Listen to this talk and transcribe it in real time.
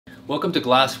Welcome to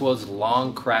Glassworld's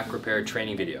long crack repair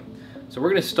training video. So we're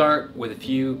going to start with a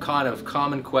few kind of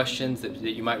common questions that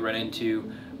you might run into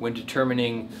when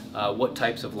determining what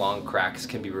types of long cracks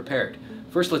can be repaired.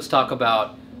 First, let's talk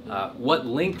about what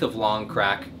length of long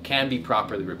crack can be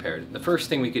properly repaired. The first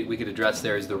thing we could address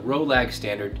there is the row-lag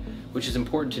standard, which is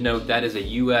important to note that is a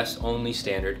US only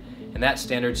standard, and that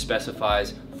standard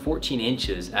specifies 14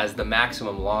 inches as the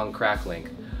maximum long crack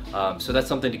length. So that's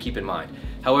something to keep in mind.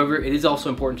 However, it is also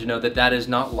important to note that that is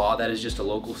not law, that is just a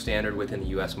local standard within the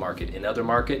US market. In other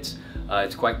markets,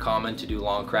 it's quite common to do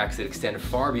long cracks that extend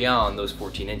far beyond those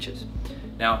 14 inches.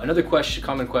 Now, another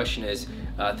common question is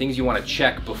things you want to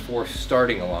check before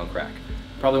starting a long crack.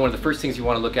 Probably one of the first things you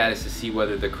want to look at is to see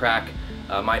whether the crack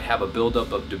might have a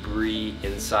buildup of debris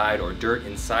inside or dirt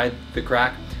inside the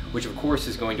crack, which of course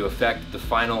is going to affect the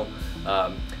final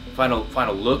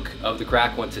look of the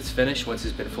crack once it's finished, once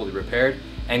it's been fully repaired,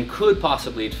 and could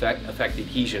possibly affect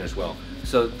adhesion as well.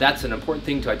 So that's an important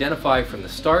thing to identify from the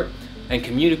start and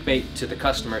communicate to the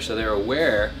customer so they're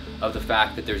aware of the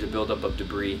fact that there's a buildup of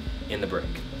debris in the brake.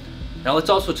 Now let's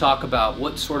also talk about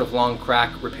what sort of long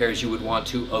crack repairs you would want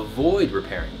to avoid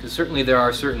repairing, because certainly there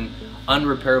are certain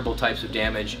unrepairable types of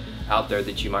damage out there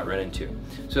that you might run into.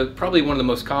 So probably one of the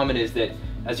most common is that,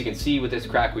 as you can see with this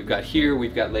crack we've got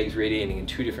legs radiating in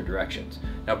two different directions.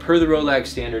 Now, per the row-lag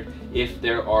standard, if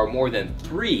there are more than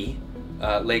 3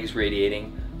 legs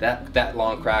radiating, that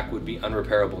long crack would be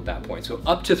unrepairable at that point. So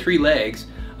up to 3 legs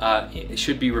it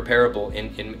should be repairable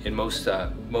in most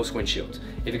windshields.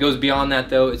 If it goes beyond that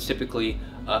though, it's typically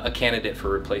a candidate for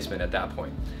replacement at that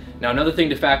point. Now, another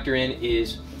thing to factor in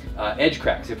is edge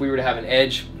cracks. If we were to have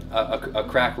a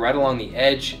crack right along the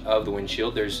edge of the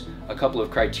windshield, there's a couple of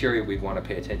criteria we'd want to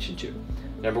pay attention to.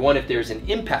 Number one, if there's an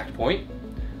impact point,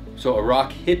 so a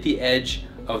rock hit the edge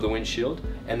of the windshield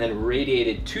and then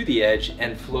radiated to the edge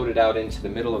and floated out into the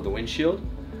middle of the windshield,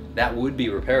 that would be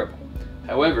repairable.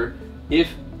 However, if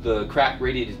the crack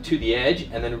radiated to the edge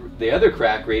and then the other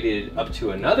crack radiated up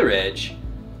to another edge,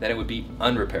 then it would be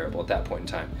unrepairable at that point in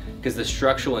time, because the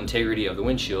structural integrity of the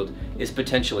windshield is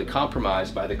potentially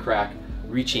compromised by the crack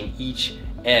reaching each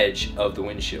edge of the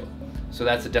windshield. So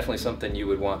that's definitely something you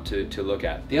would want to look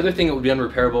at. The other thing that would be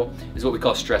unrepairable is what we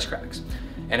call stress cracks.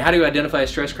 And how do you identify a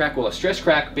stress crack? Well, a stress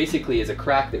crack basically is a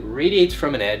crack that radiates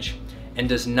from an edge and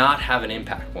does not have an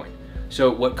impact point. So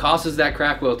what causes that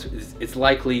crack? Well, it's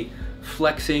likely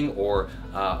flexing or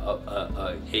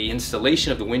a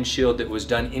installation of the windshield that was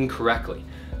done incorrectly.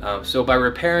 So by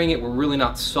repairing it, we're really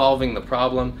not solving the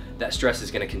problem. That stress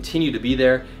is going to continue to be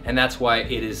there, and that's why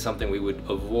it is something we would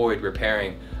avoid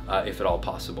repairing if at all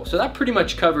possible. So that pretty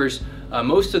much covers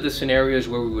most of the scenarios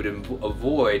where we would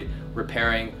avoid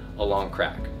repairing a long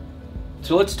crack.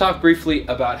 So let's talk briefly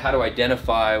about how to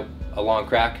identify a long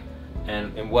crack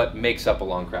and what makes up a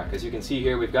long crack. As you can see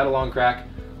here, we've got a long crack,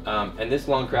 and this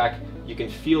long crack, you can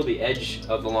feel the edge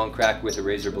of the long crack with a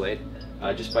razor blade.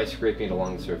 Just by scraping it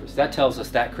along the surface. That tells us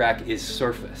that crack is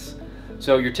surface.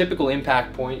 So your typical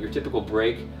impact point, your typical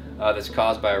break that's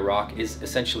caused by a rock is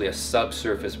essentially a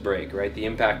subsurface break, right? The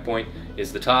impact point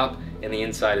is the top, and the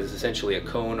inside is essentially a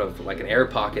cone of like an air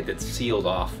pocket that's sealed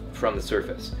off from the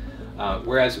surface.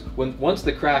 Whereas once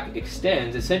the crack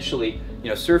extends, essentially,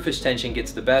 surface tension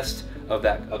gets the best of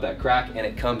that crack, and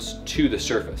it comes to the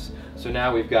surface. So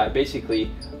now we've got basically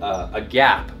a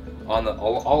gap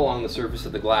all along the surface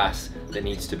of the glass that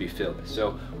needs to be filled.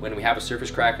 So when we have a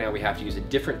surface crack now, we have to use a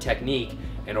different technique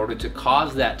in order to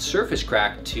cause that surface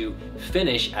crack to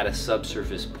finish at a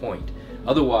subsurface point.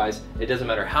 Otherwise, it doesn't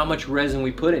matter how much resin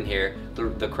we put in here,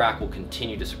 the crack will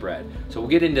continue to spread. So we'll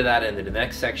get into that in the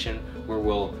next section, where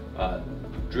we'll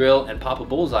drill and pop a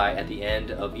bullseye at the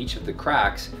end of each of the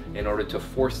cracks in order to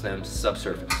force them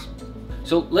subsurface.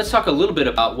 So let's talk a little bit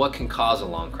about what can cause a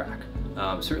long crack.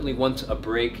 Certainly once a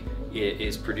break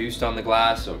is produced on the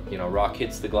glass, or rock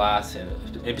hits the glass, and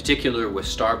in particular with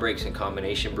star brakes and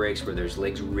combination brakes where there's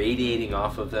legs radiating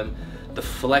off of them, the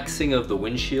flexing of the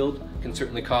windshield can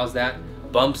certainly cause that.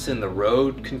 Bumps in the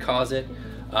road can cause it.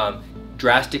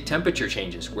 Drastic temperature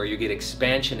changes where you get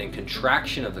expansion and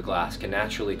contraction of the glass can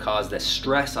naturally cause the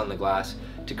stress on the glass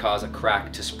to cause a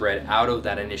crack to spread out of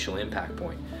that initial impact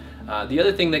point. The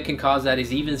other thing that can cause that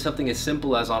is even something as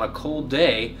simple as on a cold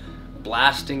day,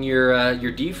 blasting your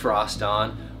defrost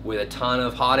on with a ton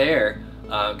of hot air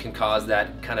can cause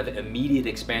that kind of immediate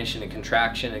expansion and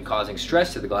contraction and causing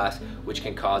stress to the glass, which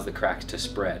can cause the cracks to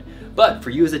spread. But for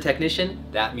you as a technician,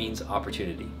 that means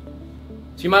opportunity.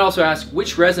 So you might also ask,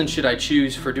 which resin should I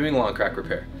choose for doing long crack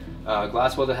repair?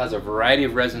 Glassworld has a variety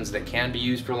of resins that can be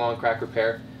used for long crack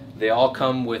repair. They all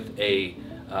come with a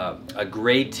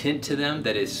gray tint to them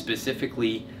that is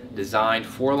specifically designed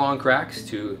for long cracks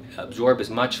to absorb as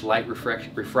much light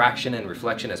refraction and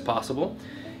reflection as possible.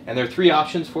 And there are three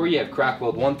options for you. You have crack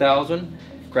weld 1000,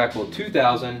 crack weld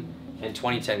 2000, and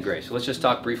 2010 gray. So let's just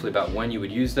talk briefly about when you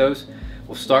would use those.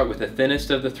 We'll start with the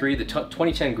thinnest of the three. The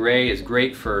 2010 gray is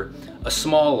great for a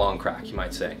small long crack, you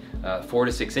might say. 4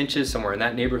 to 6 inches, somewhere in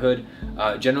that neighborhood.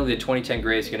 Generally the 2010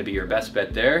 gray is going to be your best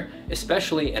bet there,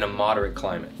 especially in a moderate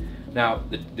climate. Now,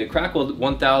 the crack weld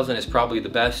 1000 is probably the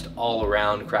best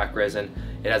all-around crack resin.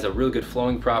 It has a really good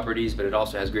flowing properties, but it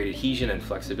also has great adhesion and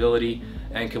flexibility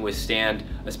and can withstand,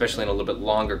 especially in a little bit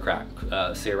longer crack,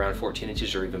 say around 14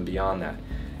 inches or even beyond that.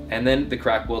 And then the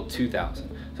crack weld 2000.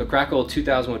 So crack weld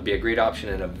 2000 would be a great option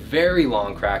in a very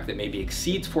long crack that maybe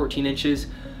exceeds 14 inches,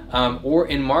 or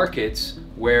in markets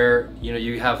where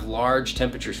you have large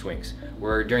temperature swings,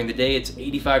 where during the day it's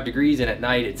 85 degrees and at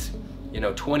night it's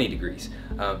 20 degrees.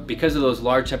 Because of those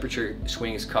large temperature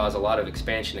swings cause a lot of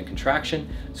expansion and contraction.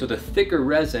 So the thicker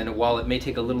resin, while it may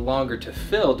take a little longer to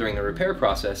fill during the repair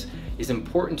process, is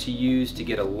important to use to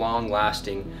get a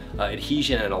long-lasting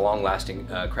adhesion and a long-lasting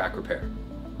crack repair.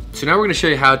 So now we're going to show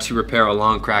you how to repair a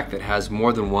long crack that has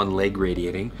more than one leg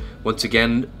radiating. Once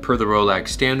again, per the Rolag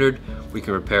standard, we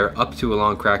can repair up to a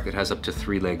long crack that has up to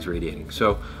 3 legs radiating.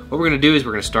 So what we're going to do is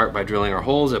we're going to start by drilling our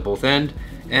holes at both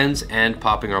ends and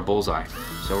popping our bullseye.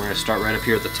 So we're going to start right up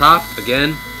here at the top.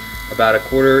 Again, about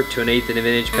 1/4 to 1/8 of an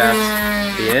inch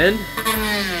past the end.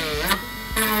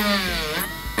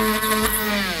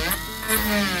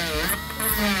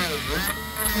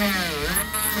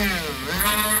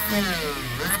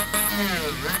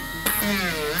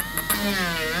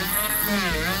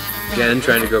 Again,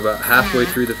 trying to go about halfway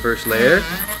through the first layer.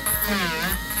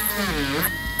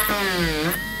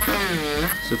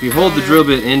 So if you hold the drill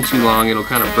bit in too long, it'll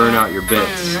kind of burn out your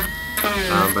bits.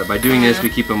 But by doing this, we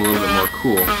keep them a little bit more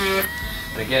cool.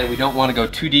 And again, we don't want to go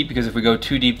too deep, because if we go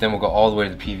too deep, then we'll go all the way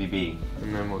to the PVB.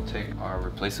 And then we'll take our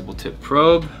replaceable tip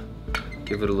probe,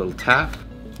 give it a little tap.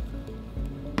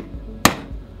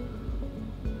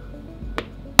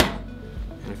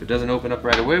 And if it doesn't open up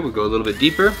right away, we'll go a little bit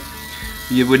deeper.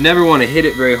 You would never want to hit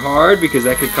it very hard because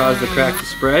that could cause the crack to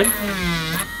spread.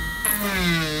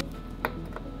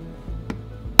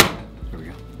 There we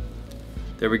go.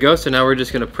 There we go. So now we're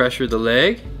just going to pressure the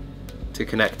leg to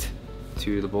connect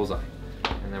to the bullseye.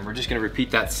 And then we're just going to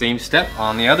repeat that same step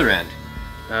on the other end.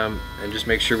 And just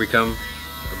make sure we come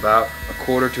about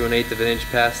 1/4 to 1/8 of an inch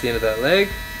past the end of that leg.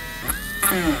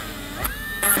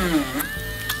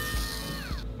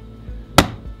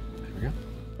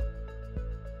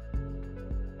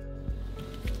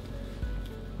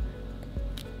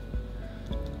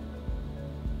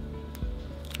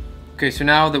 Okay, so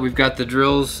now that we've got the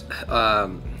drills,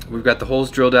 we've got the holes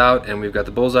drilled out and we've got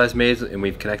the bullseyes made and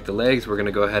we've connected the legs, we're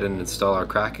gonna go ahead and install our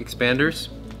crack expanders.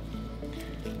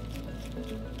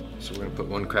 So we're gonna put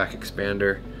one crack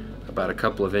expander about a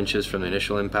couple of inches from the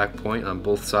initial impact point on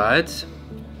both sides.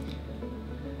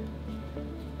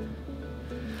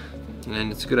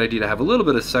 And it's a good idea to have a little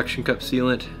bit of suction cup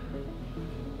sealant,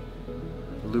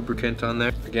 lubricant on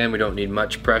there. Again, we don't need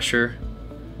much pressure.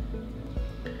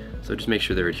 So just make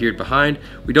sure they're adhered behind.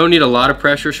 We don't need a lot of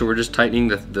pressure, so we're just tightening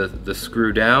the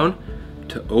screw down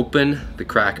to open the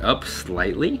crack up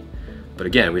slightly. But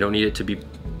again, we don't need it to be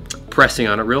pressing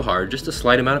on it real hard, just a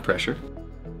slight amount of pressure.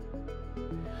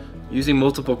 Using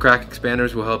multiple crack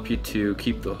expanders will help you to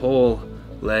keep the whole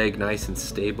leg nice and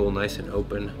stable, nice and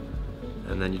open,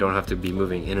 and then you don't have to be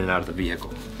moving in and out of the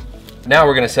vehicle. Now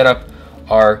we're going to set up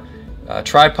our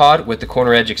tripod with the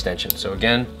corner edge extension. So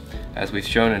again, as we've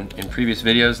shown in previous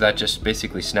videos, that just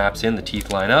basically snaps in, the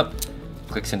teeth line up,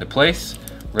 clicks into place.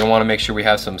 We're going to want to make sure we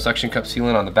have some suction cup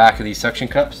sealant on the back of these suction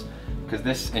cups, because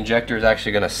this injector is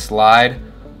actually going to slide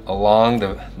along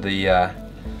the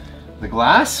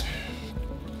glass.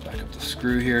 Back up the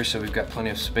screw here so we've got plenty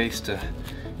of space to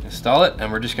install it, and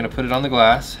we're just going to put it on the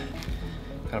glass,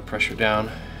 kind of pressure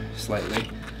down slightly,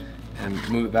 and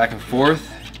move it back and forth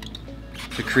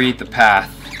to create the path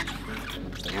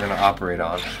that we're going to operate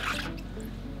on.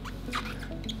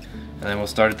 And then we'll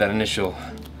start at that initial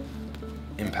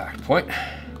impact point.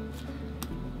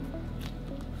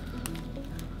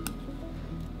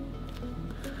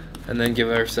 And then give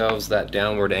ourselves that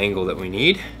downward angle that we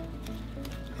need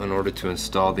in order to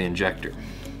install the injector.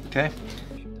 Okay?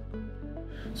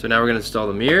 So now we're going to install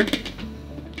the mirror.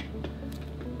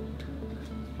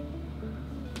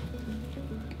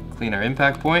 Clean our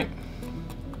impact point.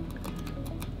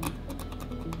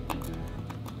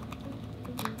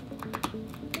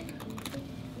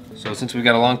 So since we've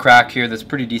got a long crack here that's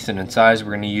pretty decent in size, we're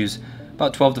going to use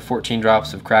about 12 to 14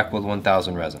 drops of crack weld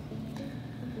 1000 resin.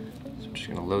 So just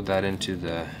going to load that into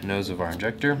the nose of our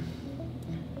injector.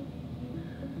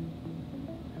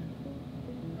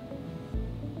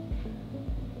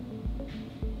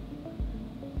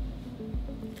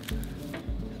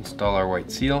 Install our white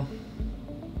seal.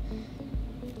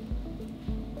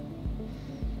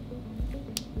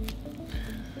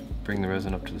 Bring the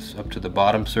resin up to the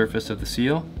bottom surface of the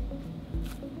seal.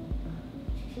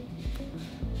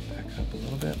 Back up a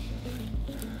little bit.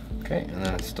 Okay, and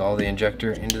then install the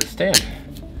injector into the stand.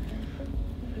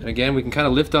 And again, we can kind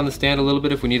of lift on the stand a little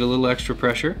bit if we need a little extra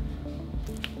pressure.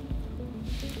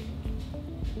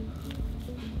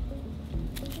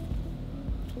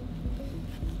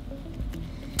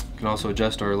 We can also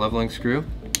adjust our leveling screw,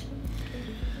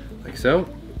 like so.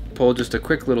 Pull just a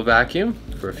quick little vacuum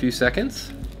for a few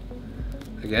seconds.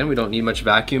 Again, we don't need much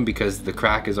vacuum because the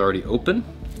crack is already open.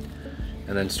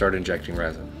 And then start injecting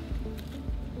resin.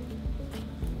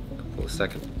 Pull a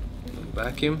second little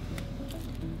vacuum.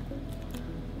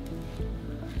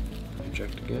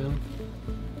 Inject again.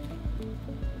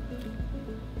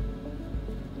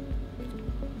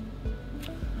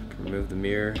 Remove the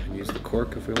mirror and use the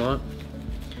cork if we want.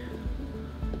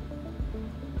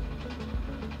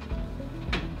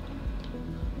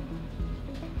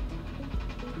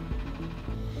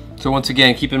 So once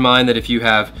again, keep in mind that if you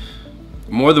have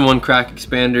more than one crack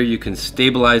expander, you can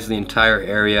stabilize the entire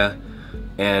area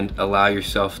and allow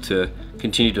yourself to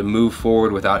continue to move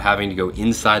forward without having to go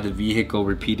inside the vehicle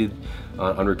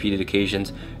on repeated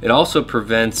occasions. It also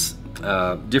prevents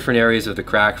different areas of the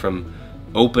crack from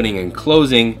opening and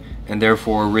closing, and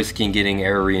therefore risking getting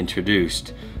air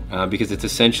reintroduced, because it's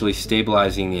essentially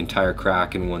stabilizing the entire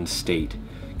crack in one state,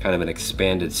 kind of an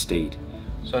expanded state.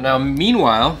 So now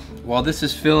meanwhile, while this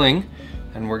is filling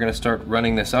and we're going to start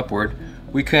running this upward,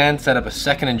 we can set up a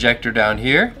second injector down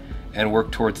here and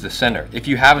work towards the center if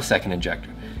you have a second injector.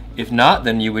 If not,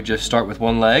 then you would just start with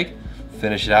one leg,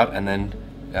 finish it out, and then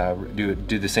do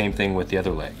the same thing with the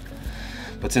other leg.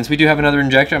 But since we do have another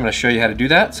injector, I'm going to show you how to do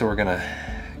that. So we're going to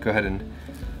go ahead and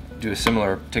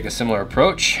take a similar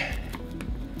approach.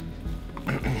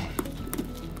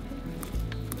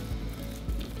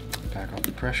 Back off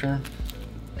the pressure.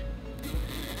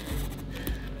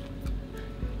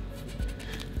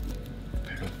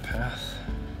 Path.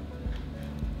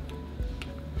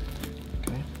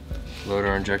 Okay. Load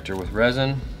our injector with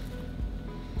resin.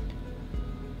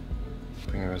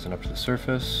 Bring the resin up to the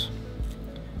surface.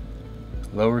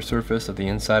 Lower surface of the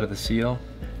inside of the seal.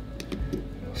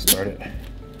 We'll start it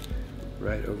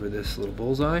right over this little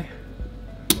bullseye.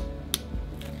 Give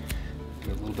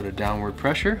a little bit of downward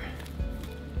pressure.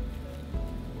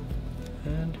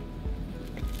 And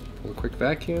pull a quick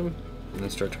vacuum and then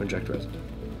start to inject resin.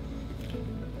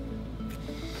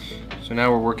 So now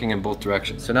we're working in both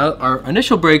directions. So now our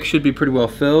initial brake should be pretty well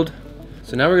filled.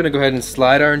 So now we're going to go ahead and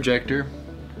slide our injector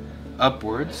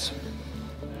upwards.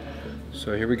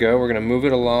 So here we go. We're going to move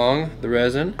it along the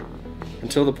resin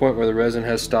until the point where the resin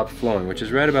has stopped flowing, which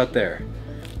is right about there.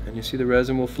 And you see the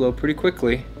resin will flow pretty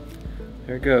quickly.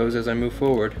 There it goes as I move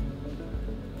forward.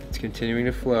 It's continuing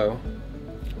to flow.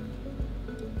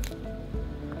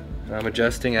 And I'm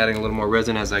adjusting, adding a little more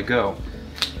resin as I go.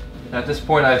 At this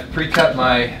point, I've pre-cut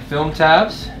my film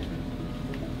tabs.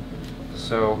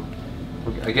 So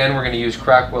again, we're going to use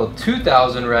Crackwell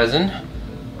 2000 resin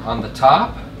on the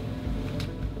top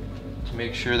to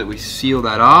make sure that we seal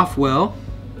that off well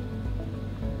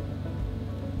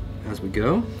as we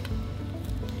go.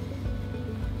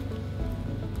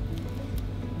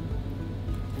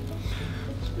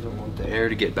 So we don't want the air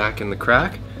to get back in the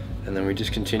crack, and then we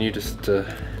just continue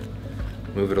to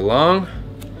move it along.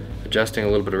 Adjusting a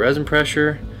little bit of resin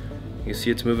pressure. You can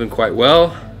see it's moving quite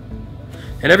well.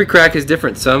 And every crack is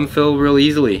different. Some fill real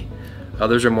easily.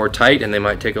 Others are more tight and they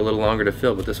might take a little longer to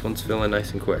fill, but this one's filling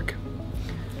nice and quick.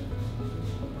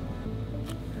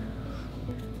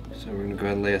 So we're going to go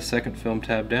ahead and lay a second film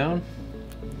tab down.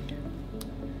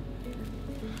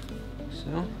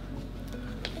 So,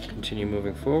 continue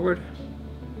moving forward.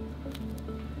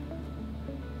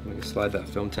 We can slide that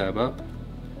film tab up.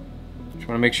 Just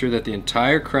want to make sure that the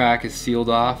entire crack is sealed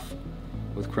off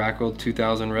with Crackwell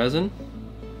 2000 resin.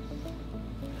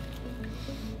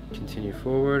 Continue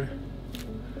forward.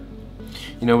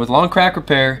 You know, with long crack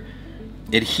repair,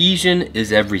 adhesion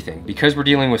is everything. Because we're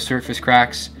dealing with surface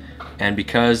cracks, and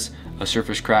because a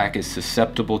surface crack is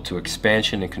susceptible to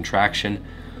expansion and contraction,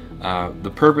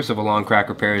 the purpose of a long crack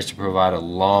repair is to provide a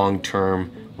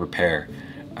long-term repair.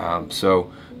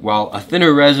 So while a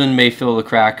thinner resin may fill the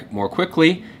crack more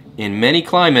quickly, in many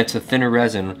climates, a thinner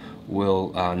resin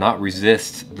will not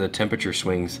resist the temperature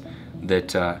swings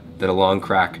that a long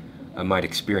crack might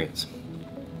experience.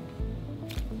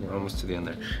 we're almost to the end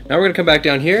there. Now we're gonna come back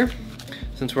down here,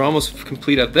 since we're almost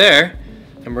complete up there,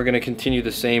 and we're gonna continue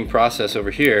the same process over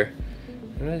here.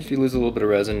 And if you lose a little bit of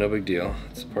resin, no big deal.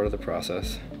 It's part of the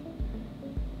process.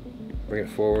 Bring it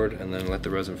forward and then let the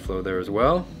resin flow there as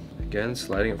well. Again,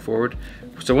 sliding it forward.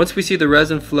 So once we see the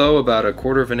resin flow about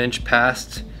 1/4 of an inch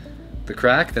past the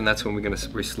crack, then that's when we're gonna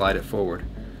slide it forward.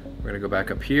 We're gonna go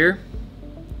back up here,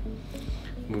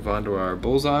 move on to our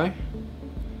bullseye,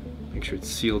 make sure it's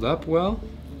sealed up well.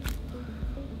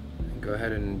 Go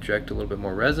ahead and inject a little bit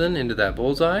more resin into that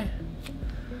bullseye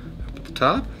up at the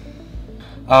top.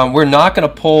 We're not going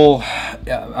to pull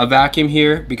a vacuum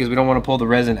here because we don't want to pull the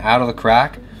resin out of the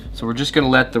crack. So we're just going to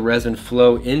let the resin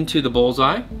flow into the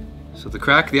bullseye. So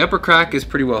the upper crack is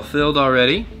pretty well filled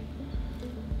already.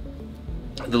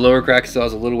 The lower crack still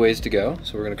has a little ways to go.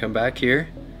 So we're going to come back here,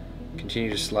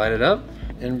 continue to slide it up.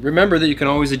 And remember that you can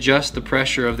always adjust the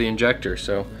pressure of the injector.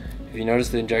 So if you notice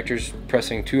the injector's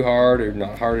pressing too hard or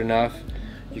not hard enough,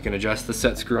 you can adjust the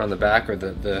set screw on the back or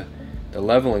the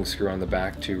leveling screw on the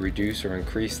back to reduce or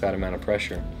increase that amount of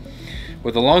pressure.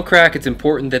 With a long crack, it's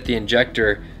important that the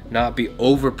injector not be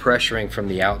over pressuring from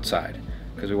the outside,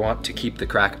 because we want to keep the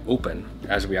crack open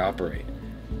as we operate.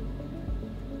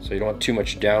 So you don't want too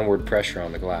much downward pressure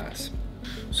on the glass.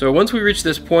 So once we reach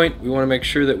this point, we want to make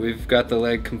sure that we've got the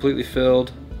leg completely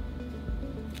filled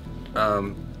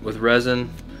with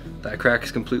resin. That crack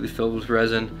is completely filled with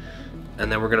resin,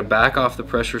 and then we're going to back off the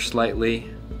pressure slightly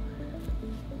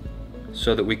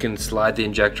so that we can slide the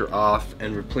injector off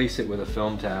and replace it with a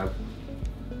film tab.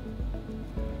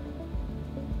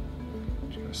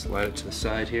 Just going to slide it to the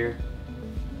side here.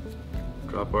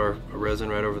 Drop our resin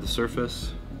right over the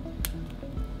surface.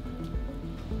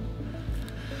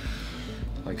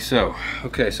 Like so.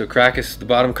 Okay, so the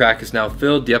bottom crack is now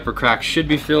filled. The upper crack should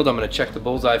be filled. I'm going to check the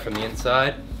bullseye from the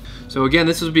inside. So again,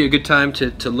 this would be a good time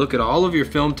to look at all of your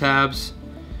film tabs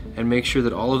and make sure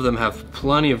that all of them have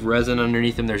plenty of resin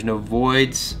underneath them. There's no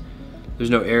voids, there's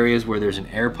no areas where there's an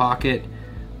air pocket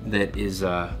that is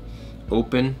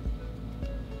open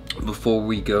before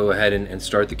we go ahead and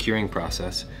start the curing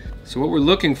process. So what we're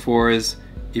looking for is,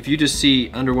 if you just see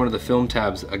under one of the film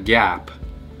tabs a gap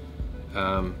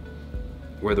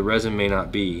where the resin may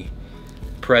not be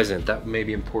present, that may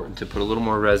be important to put a little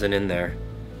more resin in there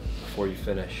before you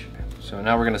finish. So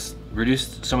now we're going to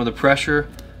reduce some of the pressure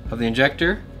of the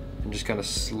injector and just kind of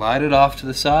slide it off to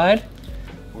the side.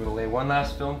 We're going to lay one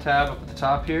last film tab up at the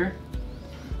top here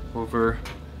over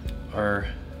our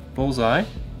bullseye,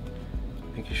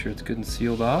 making sure it's good and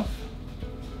sealed off.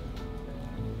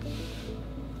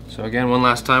 So again, one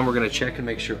last time, we're going to check and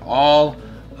make sure all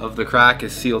of the crack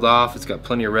is sealed off. It's got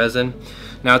plenty of resin.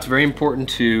 Now it's very important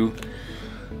to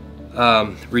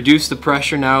reduce the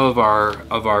pressure now of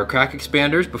our crack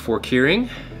expanders before curing,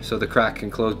 so the crack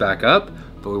can close back up,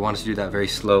 but we want to do that very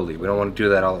slowly. We don't want to do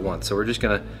that all at once. So we're just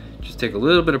gonna take a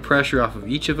little bit of pressure off of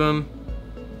each of them,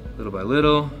 little by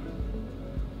little,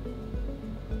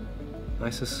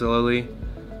 nice and slowly,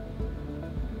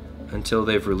 until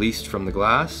they've released from the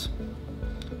glass.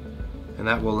 And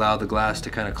that will allow the glass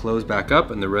to kind of close back up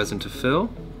and the resin to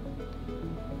fill.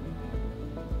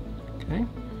 Okay.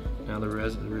 Now the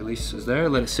release is there.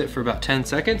 Let it sit for about 10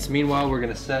 seconds. Meanwhile, we're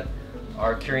going to set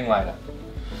our curing light up.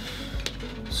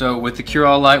 So with the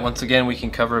cure-all light, once again, we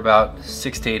can cover about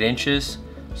 6 to 8 inches.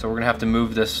 So we're going to have to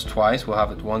move this twice. We'll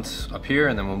have it once up here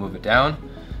and then we'll move it down.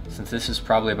 Since this is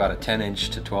probably about a 10-inch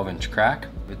to 12-inch crack.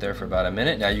 Leave it there for about a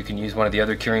minute. Now you can use one of the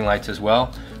other curing lights as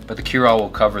well, but the cure-all will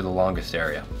cover the longest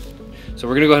area. So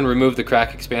we're going to go ahead and remove the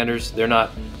crack expanders. They're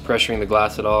not pressuring the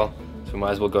glass at all, so we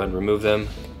might as well go ahead and remove them.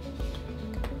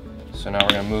 So now we're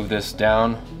going to move this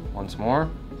down once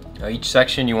more. Now each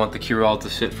section you want the cure-all to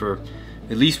sit for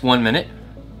at least 1 minute.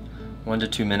 1 to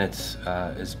 2 minutes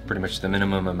is pretty much the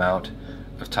minimum amount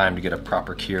of time to get a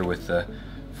proper cure with the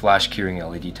flash curing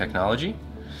LED technology.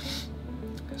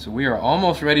 So we are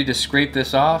almost ready to scrape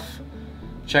this off,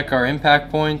 check our impact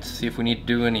points, see if we need to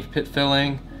do any pit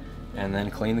filling, and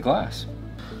then clean the glass.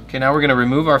 Okay, now we're going to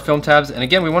remove our film tabs, and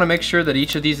again we want to make sure that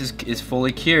each of these is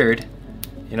fully cured.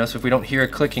 You know, so if we don't hear a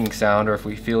clicking sound or if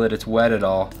we feel that it's wet at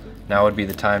all, now would be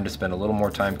the time to spend a little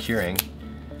more time curing.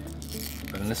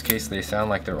 But in this case they sound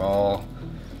like they're all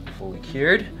fully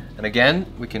cured. And again,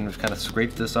 we can kind of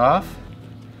scrape this off.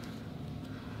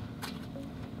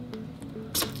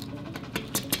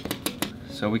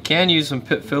 So we can use some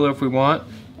pit filler if we want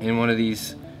in one of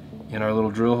these, in our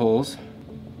little drill holes.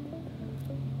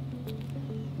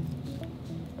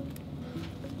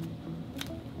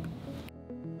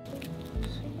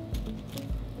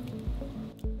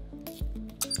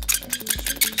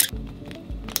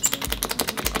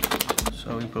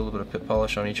 So we can put a little bit of pit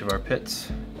polish on each of our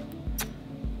pits.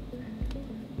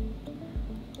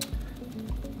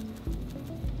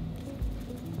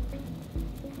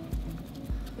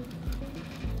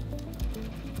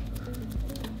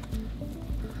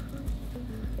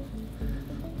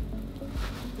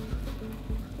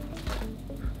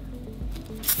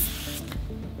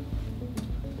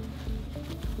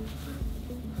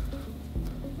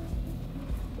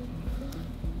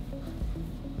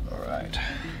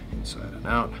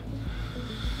 one out.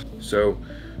 So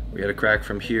we had a crack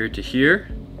from here to here,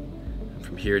 and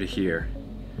from here to here.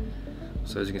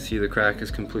 So as you can see, the crack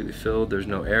is completely filled. There's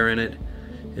no air in it.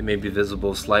 It may be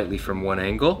visible slightly from one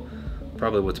angle.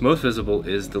 Probably what's most visible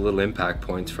is the little impact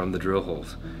points from the drill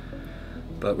holes.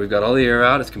 But we've got all the air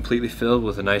out. It's completely filled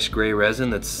with a nice gray resin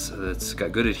that's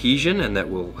got good adhesion and that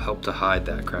will help to hide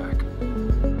that crack.